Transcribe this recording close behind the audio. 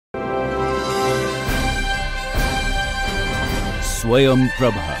Swayam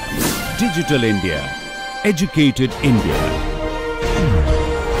Prabha. Digital India. Educated India.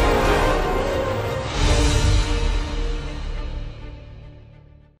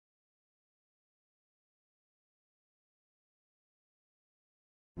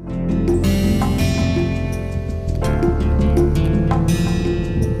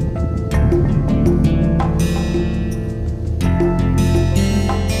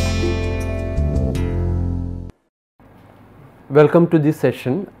 Welcome to this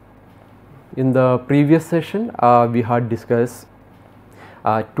session. In the previous session, we had discussed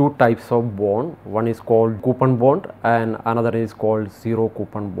two types of bond. One is called coupon bond and another is called zero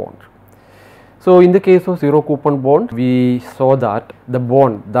coupon bond. So, in the case of zero coupon bond, we saw that the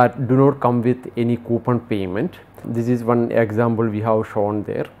bond that do not come with any coupon payment. This is one example we have shown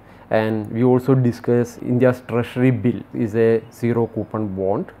there, and we also discussed India's treasury bill is a zero coupon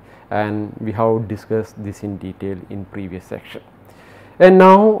bond, and we have discussed this in detail in previous section. And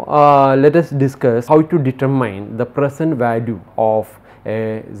now let us discuss how to determine the present value of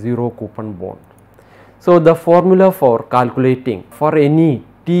a zero coupon bond. So, the formula for calculating for any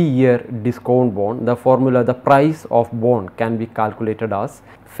T-year discount bond, the price of bond can be calculated as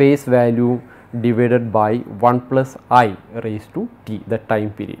face value divided by 1 plus I raised to T, the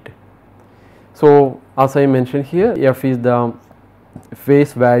time period. So, as I mentioned here, F is the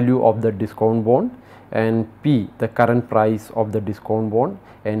face value of the discount bond and P the current price of the discount bond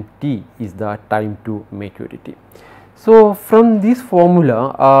and T is the time to maturity. So, from this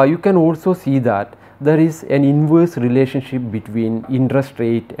formula you can also see that there is an inverse relationship between interest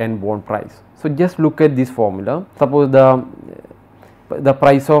rate and bond price. So, just look at this formula. Suppose the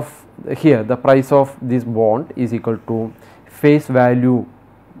price of the price of this bond is equal to face value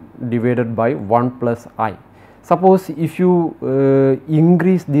divided by 1 plus I. Suppose if you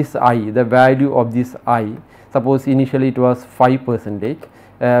increase this I, the value of this I, suppose initially it was 5%,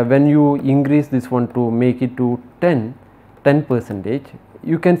 when you increase this one to make it to 10%,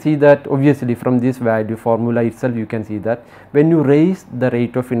 you can see that obviously from this value formula itself you can see that when you raise the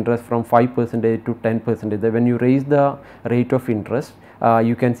rate of interest from 5% to 10%, when you raise the rate of interest,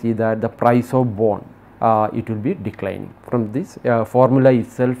 you can see that the price of bond it will be declining. From this formula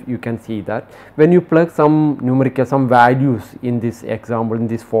itself you can see that when you plug some numerical values in this example, in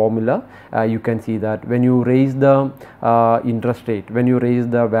this formula, you can see that when you raise the interest rate, when you raise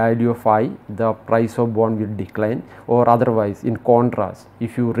the value of I, the price of bond will decline, or otherwise in contrast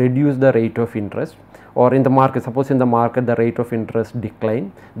if you reduce the rate of interest, or in the market, suppose in the market the rate of interest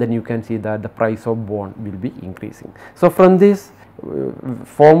decline, then you can see that the price of bond will be increasing. So, from this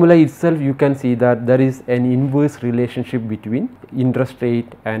formula itself you can see that there is an inverse relationship between interest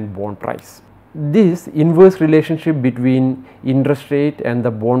rate and bond price. This inverse relationship between interest rate and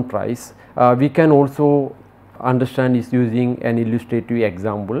the bond price we can also understand is using an illustrative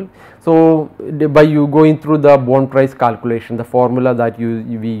example. So, by you going through the bond price calculation, the formula that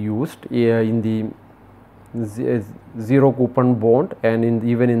we used in the zero coupon bond and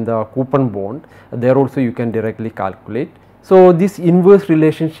even in the coupon bond, there also you can directly calculate. So, this inverse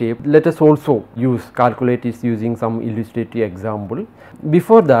relationship let us also calculate it using some illustrative example.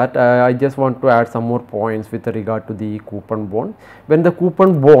 Before that I just want to add some more points with regard to the coupon bond. When the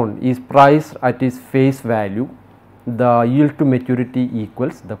coupon bond is priced at its face value, the yield to maturity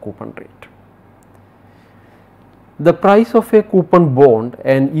equals the coupon rate. The price of a coupon bond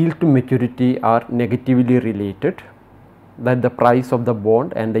and yield to maturity are negatively related, that the price of the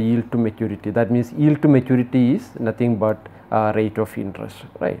bond and the yield to maturity, that means yield to maturity is nothing but rate of interest,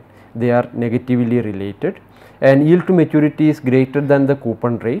 right? They are negatively related, and yield to maturity is greater than the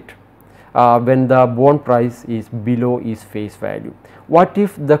coupon rate when the bond price is below its face value. What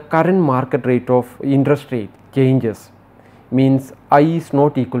if the current market rate of interest rate changes, means I is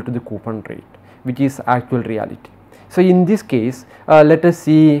not equal to the coupon rate, which is actual reality. So, in this case let us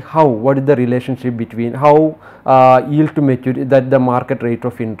see what is the relationship between how yield to maturity, that the market rate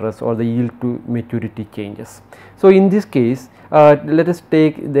of interest or the yield to maturity changes. So, in this case let us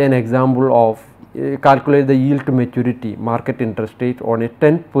take an example of calculate the yield to maturity market interest rate on a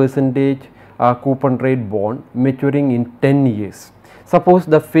 10% coupon rate bond maturing in 10 years. Suppose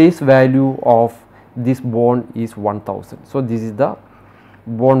the face value of this bond is 1000. So, this is the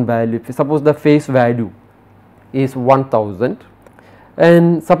bond value. Suppose the face value is 1000,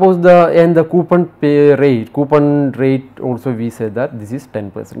 and suppose the coupon rate also we said that this is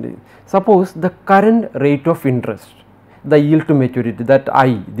 10%. Suppose the current rate of interest, the yield to maturity, that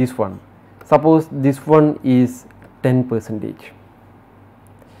I, this one, suppose this one is 10%.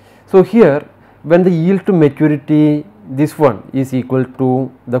 So, here when the yield to maturity, this one is equal to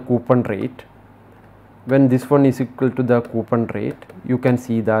the coupon rate, when this one is equal to the coupon rate, you can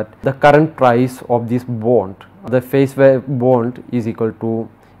see that the current price of this bond, the face bond is equal to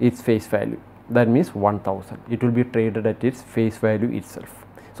its face value, that means 1000. It will be traded at its face value itself.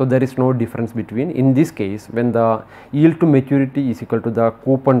 So there is no difference between, in this case when the yield to maturity is equal to the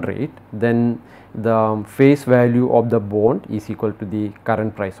coupon rate, then the face value of the bond is equal to the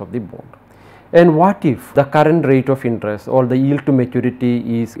current price of the bond. And what if the current rate of interest or the yield to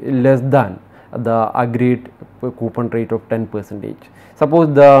maturity is less than the agreed coupon rate of 10%? Suppose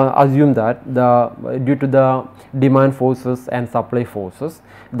assume that due to the demand forces and supply forces,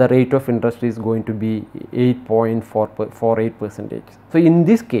 the rate of interest is going to be 8.48%. So in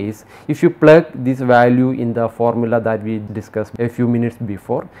this case, if you plug this value in the formula that we discussed a few minutes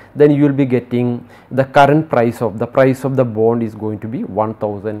before, then you will be getting the current price of the bond is going to be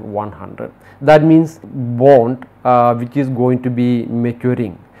 1100. That means bond which is going to be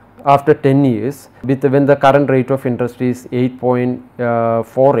maturing after 10 years when the current rate of interest is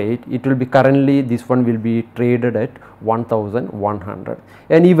 8.48, it will be currently, this one will be traded at 1100.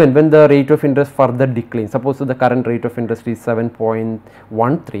 And even when the rate of interest further declines, suppose the current rate of interest is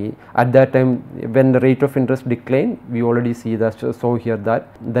 7.13, at that time when the rate of interest decline, we already see that, so here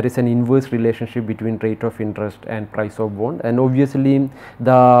that there is an inverse relationship between rate of interest and price of bond, and obviously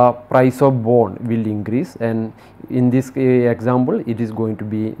the price of bond will increase, and in this example it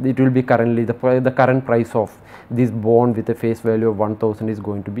will be currently the current price of this bond with a face value of 1000 is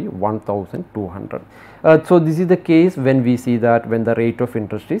going to be 1200. So this is the case when we see that when the rate of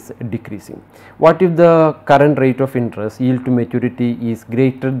interest is decreasing. What if the current rate of interest, yield to maturity, is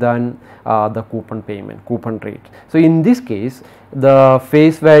greater than the coupon rate? So in this case, the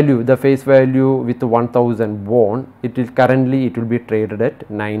face value with 1000 bond, it will be traded at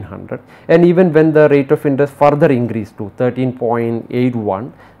 900, and even when the rate of interest further increase to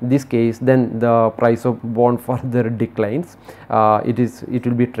 13.81, this case, then the price of bond further declines, it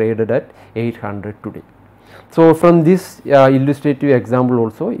will be traded at 800 today. So from this illustrative example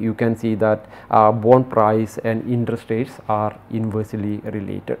also, you can see that bond price and interest rates are inversely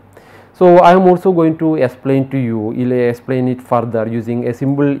related. So I am also going to explain it further using a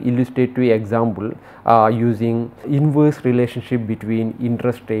simple illustrative example using inverse relationship between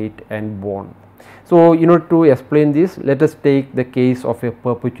interest rate and bond. So in order to explain this, let us take the case of a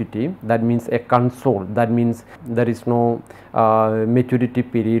perpetuity, that means a console, that means there is no maturity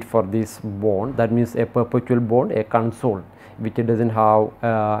period for this bond, that means a perpetual bond, a console which does not have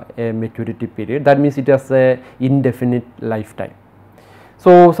a maturity period, that means it has a indefinite lifetime.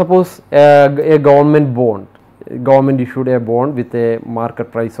 So suppose a government issued a bond with a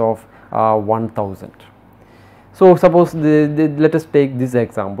market price of 1000. So suppose let us take this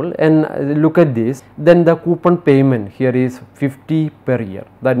example and look at this, then the coupon payment here is 50 per year,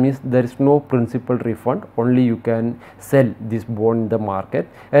 that means there is no principal refund, only you can sell this bond in the market,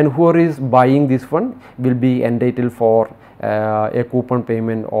 and whoever is buying this one will be entitled for a coupon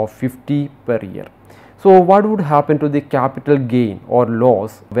payment of 50 per year. So what would happen to the capital gain or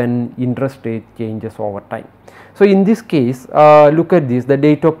loss when interest rate changes over time? So in this case, look at this, the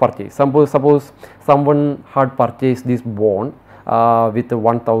date of purchase. Suppose someone had purchased this bond with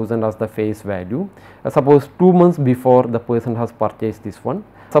 1000 as the face value. Suppose 2 months before the person has purchased this one.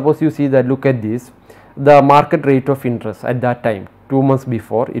 Suppose you see that, look at this, the market rate of interest at that time, 2 months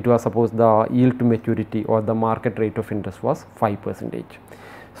before, it was, suppose the yield to maturity or the market rate of interest was 5%.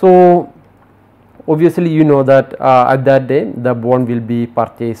 So obviously you know that at that day the bond will be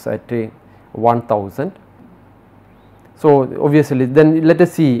purchased at 1000. So obviously then let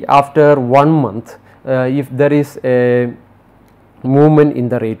us see after 1 month if there is a movement in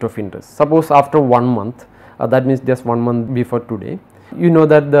the rate of interest. Suppose after 1 month, that means just 1 month before today, you know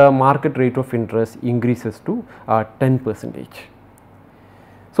that the market rate of interest increases to 10%.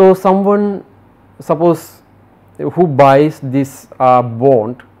 So someone, suppose who buys this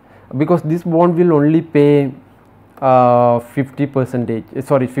bond, because this bond will only pay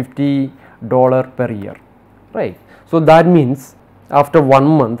 $50 per year, right? So that means after 1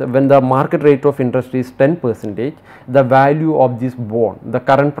 month, when the market rate of interest is 10%, the value of this bond, the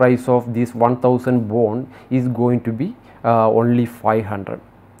current price of this 1000 bond is going to be only 500,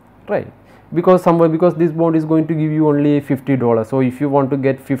 right? Because this bond is going to give you only $50. So if you want to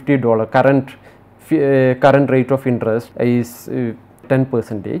get $50, current rate of interest is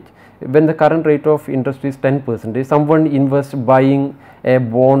 10%. When the current rate of interest is 10%, someone invests buying a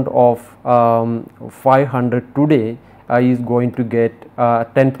bond of 500 today is going to get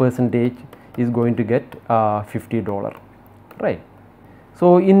 10% is going to get $50, right?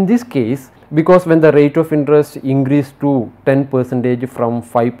 So in this case, because when the rate of interest increased to 10% from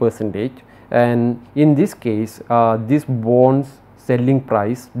 5%, and in this case this bonds selling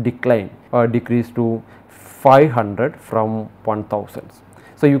price decreased to 500 from 1000.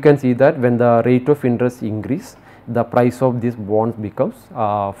 So you can see that when the rate of interest increase, the price of this bonds becomes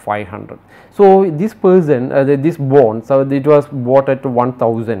 500. So this person this bond, so it was bought at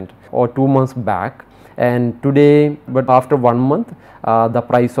 1000 or 2 months back, and today, but after 1 month the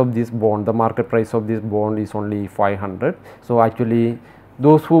price of this bond, the market price of this bond is only 500. So actually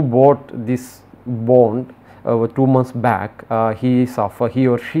those who bought this bond 2 months back, he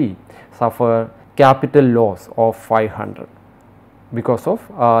or she suffer capital loss of 500 because of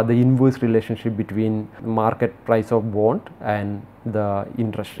the inverse relationship between market price of bond and the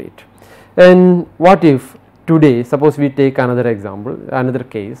interest rate. And what if today, suppose we take another example, another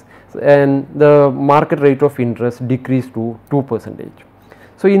case, and the market rate of interest decreased to 2%.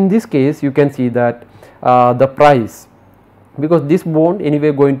 So in this case you can see that the price, because this bond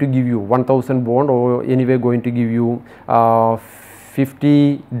anyway going to give you 1000 bond, or anyway going to give you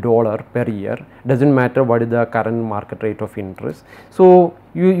 $50 per year, does not matter what is the current market rate of interest. So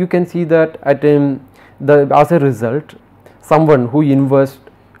you can see that at as a result, someone who invests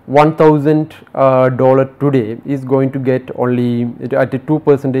 $1000 today is going to get only at a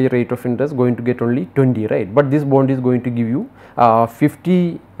 2% rate of interest, going to get only 20, right? But this bond is going to give you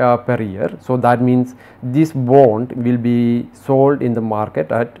 50 per year. So that means this bond will be sold in the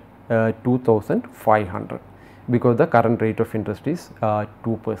market at 2500, because the current rate of interest is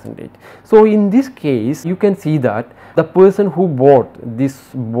 2%. So in this case you can see that the person who bought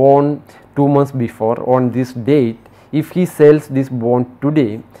this bond 2 months before on this date, if he sells this bond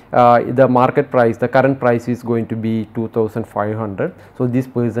today, the market price, the current price is going to be 2500. So this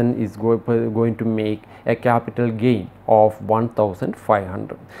person is going to make a capital gain of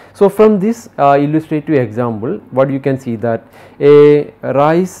 1500. So from this illustrative example, what you can see that a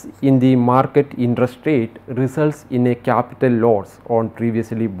rise in the market interest rate results in a capital loss on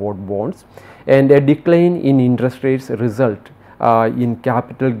previously bought bonds, and a decline in interest rates result in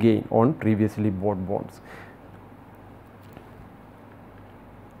capital gain on previously bought bonds.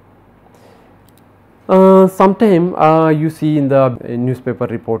 Sometime you see in the newspaper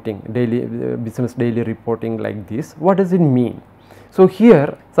reporting, daily business daily reporting like this. What does it mean? So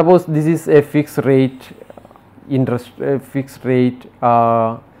here, suppose this is a fixed rate interest, fixed rate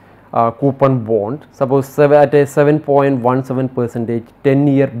coupon bond. Suppose at a 7.17%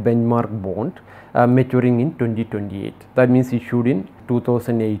 10-year benchmark bond maturing in 2028. That means issued in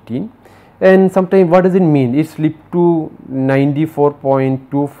 2018. And sometimes what does it mean? It slipped to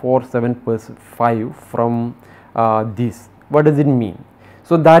 94.247% from this. What does it mean?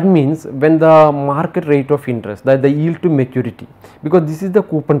 So that means when the market rate of interest, that the yield to maturity, because this is the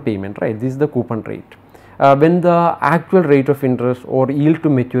coupon payment, right? This is the coupon rate. When the actual rate of interest or yield to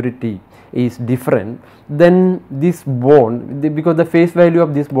maturity is different, then this bond, because the face value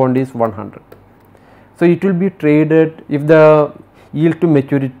of this bond is 100. So it will be traded if the yield to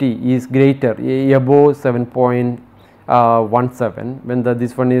maturity is greater, above 7.17, when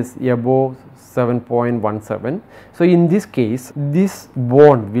this one is above 7.17. So in this case, this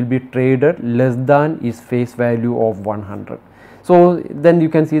bond will be traded less than its face value of 100. So then you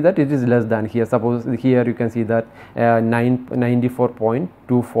can see that it is less than here. Suppose here you can see that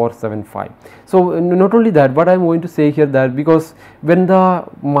 94.2475. So not only that, what I am going to say here, that because when the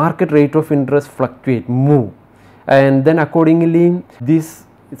market rate of interest fluctuate, move, and then accordingly this,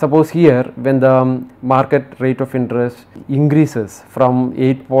 suppose here when the market rate of interest increases from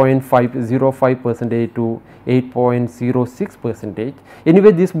 8.505% to 8.06%,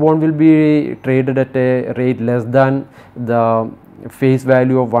 anyway this bond will be traded at a rate less than the face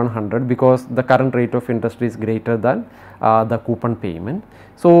value of 100, because the current rate of interest is greater than the coupon payment.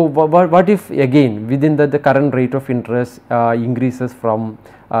 So what if again within the current rate of interest increases from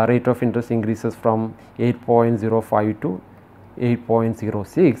 8.05 to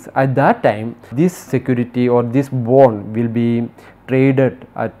 8.06, at that time this security or this bond will be traded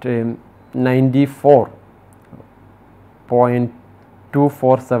at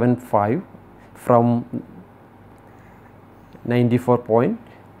 94.2475 from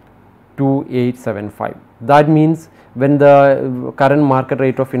 94.2875. That means when the current market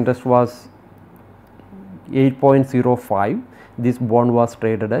rate of interest was 8.05, this bond was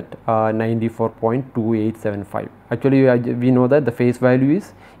traded at 94.2875. Actually we know that the face value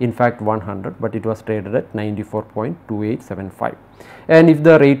is in fact 100, but it was traded at 94.2875. And if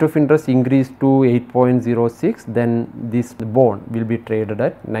the rate of interest increased to 8.06, then this bond will be traded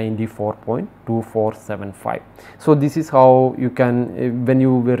at 94.2475. So this is how you can, when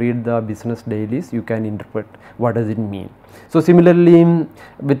you read the business dailies, you can interpret what does it mean. So similarly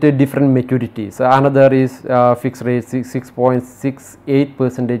with the different maturities, another is fixed rate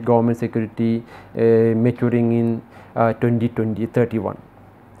 6.68% government security maturing in 2031.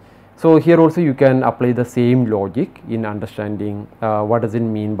 So here also you can apply the same logic in understanding what does it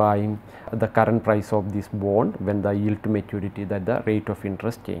mean by the current price of this bond when the yield to maturity, that the rate of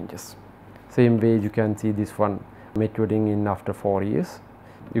interest changes. Same way you can see this one maturing in after 4 years,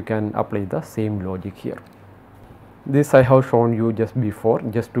 you can apply the same logic here. This I have shown you just before,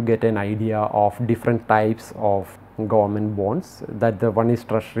 just to get an idea of different types of government bonds. That the one is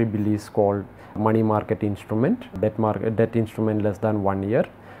treasury bill is called money market instrument, debt instrument less than 1 year.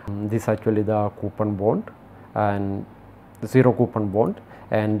 This actually the coupon bond and zero coupon bond,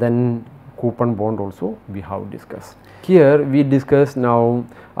 and then coupon bond also we have discussed. Here we discuss now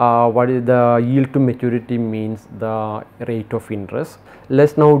what is the yield to maturity means the rate of interest.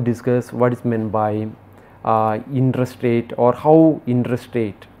 Let's now discuss what is meant by interest rate or how interest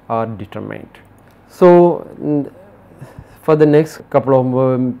rate are determined. So for the next couple of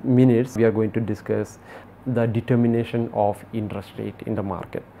minutes we are going to discuss the determination of interest rate in the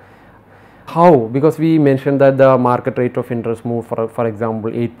market. How? Because we mentioned that the market rate of interest moved for example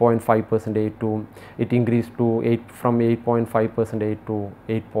 8.5% to it increased to from 8.5% to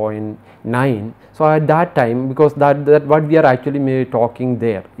 8.9. So at that time, because that what we are actually talking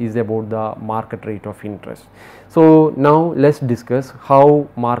there is about the market rate of interest. So now let's discuss how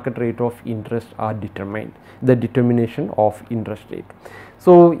market rate of interest are determined, the determination of interest rate.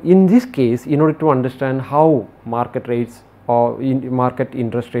 So in this case, in order to understand how market rates or market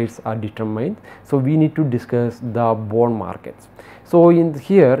interest rates are determined, so we need to discuss the bond markets. So in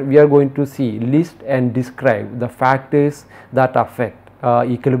here we are going to see, list and describe the factors that affect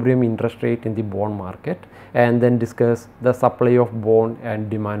equilibrium interest rate in the bond market, and then discuss the supply of bond and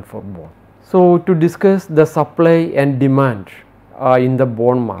demand for bond. So to discuss the supply and demand in the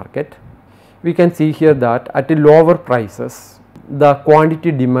bond market, we can see here that at the lower prices the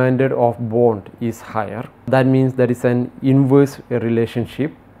quantity demanded of bond is higher. That means there is an inverse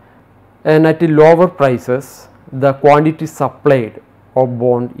relationship, and at the lower prices the quantity supplied of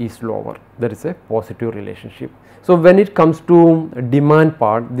bond is lower. There is a positive relationship. So when it comes to demand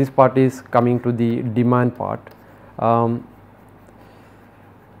part, this part is coming to the demand part.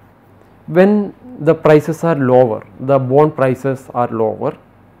 When the prices are lower, the bond prices are lower,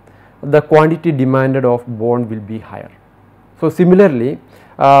 the quantity demanded of bond will be higher. So similarly,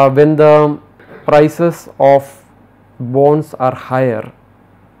 when the prices of bonds are higher,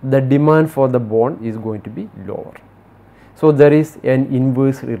 the demand for the bond is going to be lower. So there is an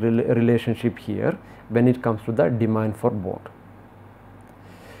inverse relationship here when it comes to the demand for bond.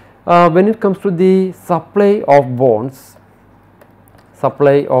 When it comes to the supply of bonds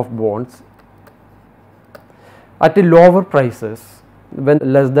at the lower prices, when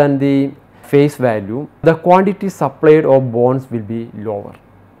less than the face value, the quantity supplied of bonds will be lower.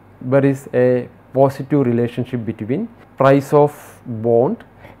 There is a positive relationship between price of bond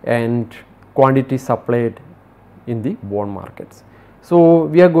and quantity supplied in the bond markets. So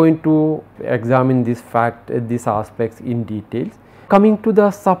we are going to examine these aspects in details. Coming to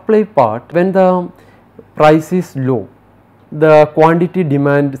the supply part, when the price is low, the quantity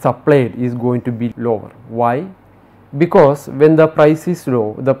demand supplied is going to be lower. Why? Because when the price is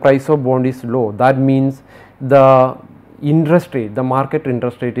low, the price of bond is low, that means the interest rate, the market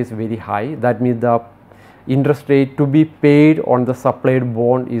interest rate is very high. That means the interest rate to be paid on the supplied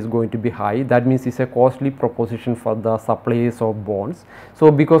bond is going to be high. That means it's a costly proposition for the suppliers of bonds.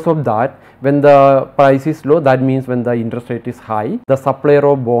 So because of that, when the price is low, that means when the interest rate is high, the supplier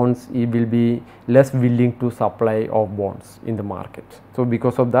of bonds will be less willing to supply of bonds in the market. So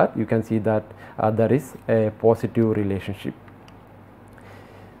because of that, you can see that there is a positive relationship.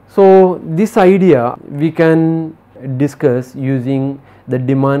 So this idea we can discuss using the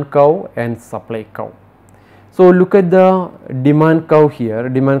demand curve and supply curve. So look at the demand curve here.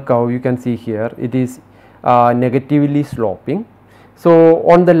 Demand curve, you can see here, it is negatively sloping. So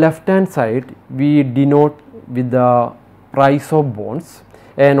on the left hand side we denote with the price of bonds,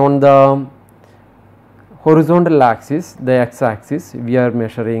 and on the horizontal axis, the x axis, we are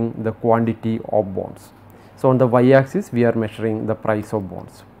measuring the quantity of bonds. So on the y axis we are measuring the price of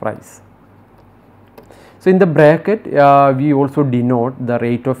bonds, price. So in the bracket we also denote the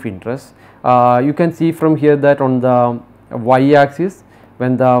rate of interest. You can see from here that on the y axis,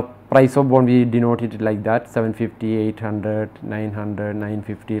 when the price of bond we denote it like that, 750, 800, 900,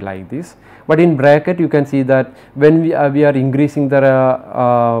 950 like this. But in bracket you can see that when we are increasing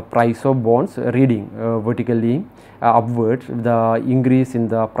the price of bonds, reading vertically upwards, the increase in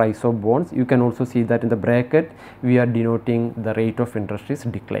the price of bonds, you can also see that in the bracket we are denoting the rate of interest is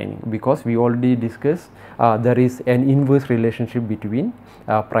declining, because we already discussed there is an inverse relationship between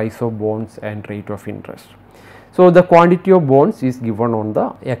price of bonds and rate of interest. So, the quantity of bonds is given on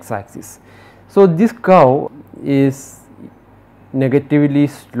the x axis. So, this curve is negatively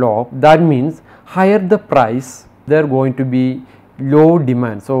sloped, that means higher the price there going to be low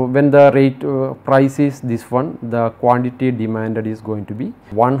demand. So, when the rate price is this one, the quantity demanded is going to be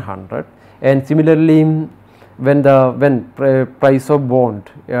 100, and similarly when price of bond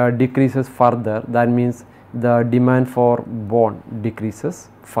decreases further, that means the demand for bond decreases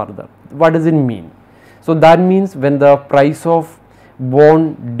further. What does it mean? So, that means when the price of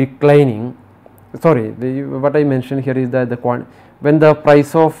bond declining, what I mentioned here is that when the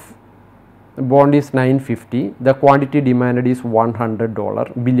price of bond is 950, the quantity demanded is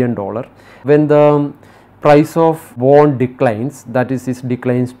 $100 billion. When the price of bond declines, that is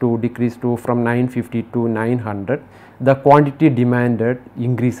decrease to from 950 to 900, the quantity demanded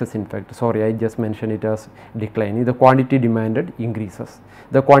increases. In fact, I just mentioned it as declining. The quantity demanded increases.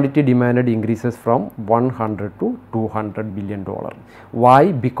 The quantity demanded increases from 100 to 200 billion dollar.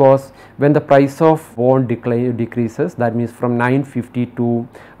 Why? Because when the price of bond decreases, that means from 950 to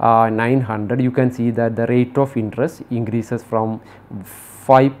 900, you can see that the rate of interest increases from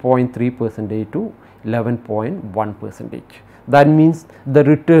 5.3% to 11.1%. That means the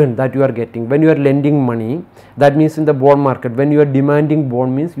return that you are getting when you are lending money, that means in the bond market, when you are demanding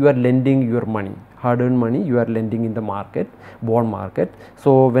bond means you are lending your money, hard earned money you are lending in the market, bond market.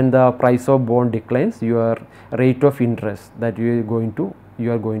 So, when the price of bond declines, your rate of interest that you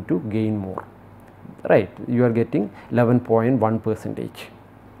are going to gain more, right? You are getting 11.1%.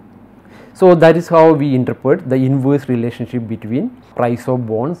 So, that is how we interpret the inverse relationship between price of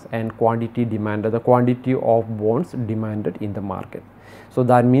bonds and quantity demanded, the quantity of bonds demanded in the market. So,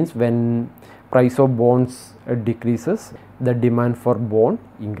 that means when price of bonds decreases, the demand for bond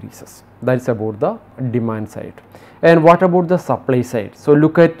increases. That is about the demand side. And what about the supply side? So,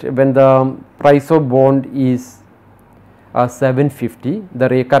 look at when the price of bond is 750, the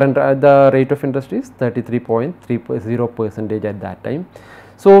rate of interest is 33.30% at that time.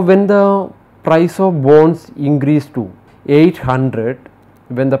 So, when the price of bonds increase to 800,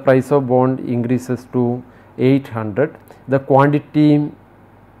 when the price of bond increases to 800, the quantity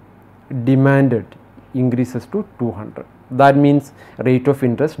demanded increases to 200. That means rate of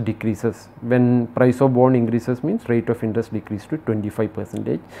interest decreases. When price of bond increases means rate of interest decrease to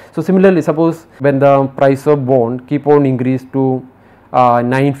 25%. So, similarly, suppose when the price of bond keep on increase to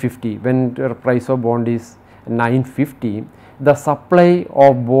 950, when the price of bond is 950, the supply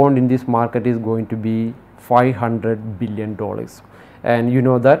of bond in this market is going to be $500 billion. And you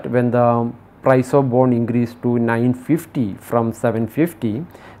know that when the price of bond increased to 950 from 750,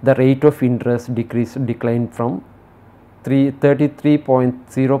 the rate of interest declined from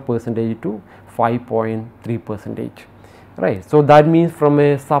 33.0% to 5.3%, right. So, that means from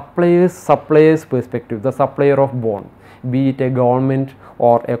a supplier's perspective, the supplier of bond, be it a government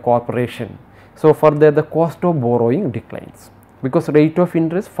or a corporation, so further the cost of borrowing declines, because rate of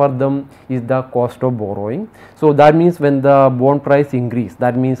interest for them is the cost of borrowing. So, that means when the bond price increase,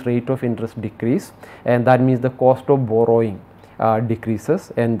 that means rate of interest decrease, and that means the cost of borrowing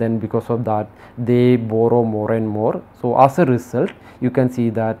decreases, and then because of that they borrow more and more. So, as a result you can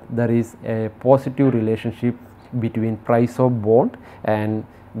see that there is a positive relationship between price of bond and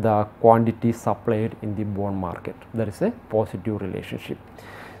the quantity supplied in the bond market. There is a positive relationship.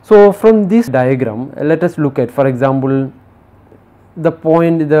 So, from this diagram let us look at, for example, the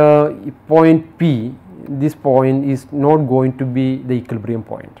point P, this point is not going to be the equilibrium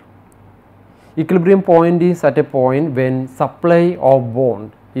point. Equilibrium point is at a point when supply of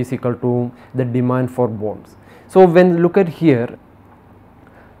bond is equal to the demand for bonds. So, when look at here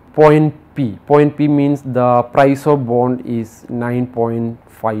point P means the price of bond is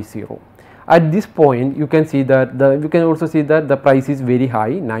 9.50. At this point you can see that you can also see that the price is very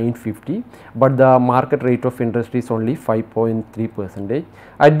high, 950, but the market rate of interest is only 5.3%.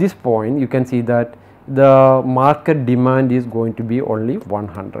 At this point you can see that the market demand is going to be only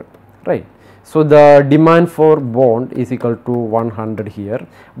 100, right. So, the demand for bond is equal to 100 here,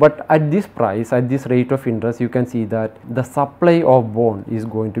 but at this price, at this rate of interest, you can see that the supply of bond is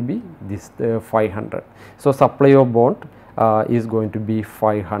going to be this 500. So, supply of bond is going to be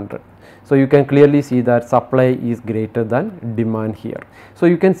 500. So you can clearly see that supply is greater than demand here. So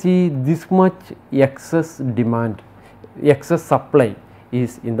you can see this much excess demand, excess supply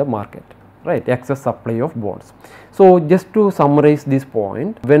is in the market, right, excess supply of bonds. So just to summarize this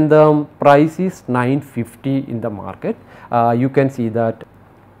point, when the price is 950 in the market, you can see that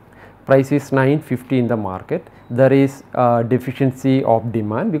price is 950 in the market, there is deficiency of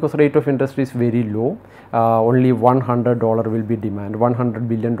demand because rate of interest is very low. Only $100 will be demanded, $100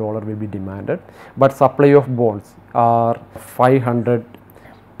 billion will be demanded, but supply of bonds are $500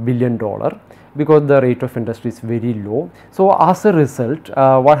 billion because the rate of interest is very low. So as a result,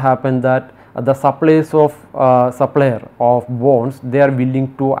 what happened that the supplier of bonds, they are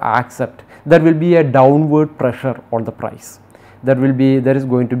willing to accept, there will be a downward pressure on the price. There is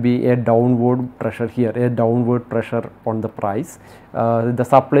going to be a downward pressure here, a downward pressure on the price. The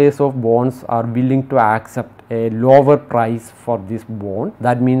suppliers of bonds are willing to accept a lower price for this bond.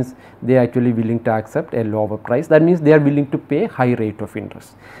 That means they are actually willing to accept a lower price. That means they are willing to pay high rate of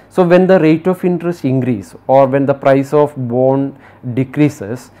interest. So when the rate of interest increase or when the price of bond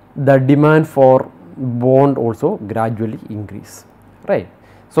decreases, the demand for bond also gradually increase, right.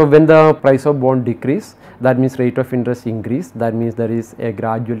 So when the price of bond decrease, that means rate of interest increase, that means there is a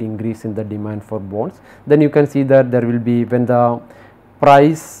gradual increase in the demand for bonds. Then you can see that there will be, when the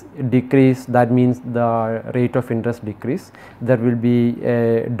price decrease, that means the rate of interest decrease, there will be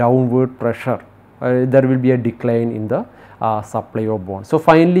a downward pressure, there will be a decline in the supply of bonds. So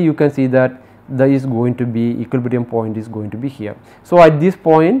finally you can see that there is going to be equilibrium point is going to be here. So at this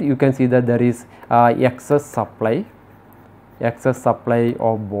point you can see that there is excess supply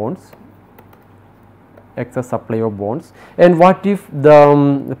of bonds, and what if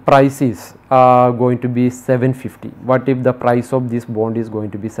the price is going to be 750, what if the price of this bond is going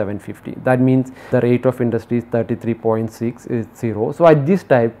to be 750, that means the rate of interest is 33.60. so at this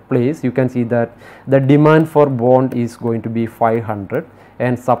place you can see that the demand for bond is going to be 500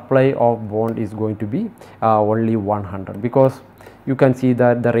 and supply of bond is going to be only 100, because you can see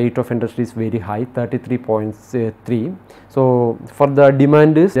that the rate of interest is very high, 33.3. So for the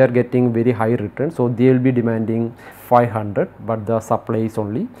demanders, they are getting very high return, so they will be demanding 500, but the supply is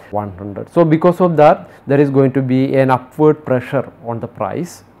only 100. So because of that, there is going to be an upward pressure on the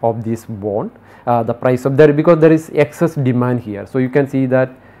price of this bond, the price of there, because there is excess demand here. So you can see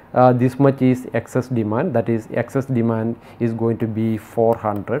that this much is excess demand, that is excess demand is going to be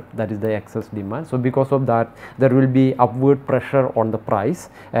 400, that is the excess demand. So because of that, there will be upward pressure on the price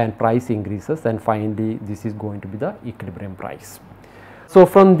and price increases, and finally this is going to be the equilibrium price. So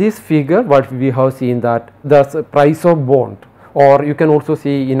from this figure, what we have seen that the price of bond, or you can also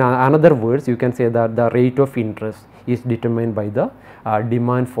see in another words, you can say that the rate of interest is determined by the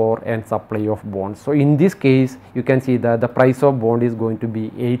demand for and supply of bonds. So in this case, you can see that the price of bond is going to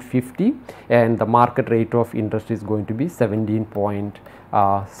be 850 and the market rate of interest is going to be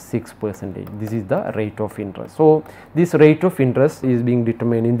 17.6%. This is the rate of interest. So this rate of interest is being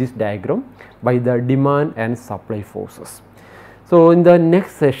determined in this diagram by the demand and supply forces. So in the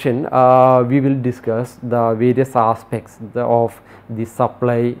next session, we will discuss the various aspects of the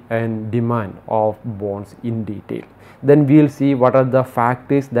supply and demand of bonds in detail. Then we will see what are the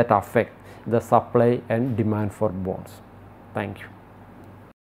factors that affect the supply and demand for bonds. Thank you.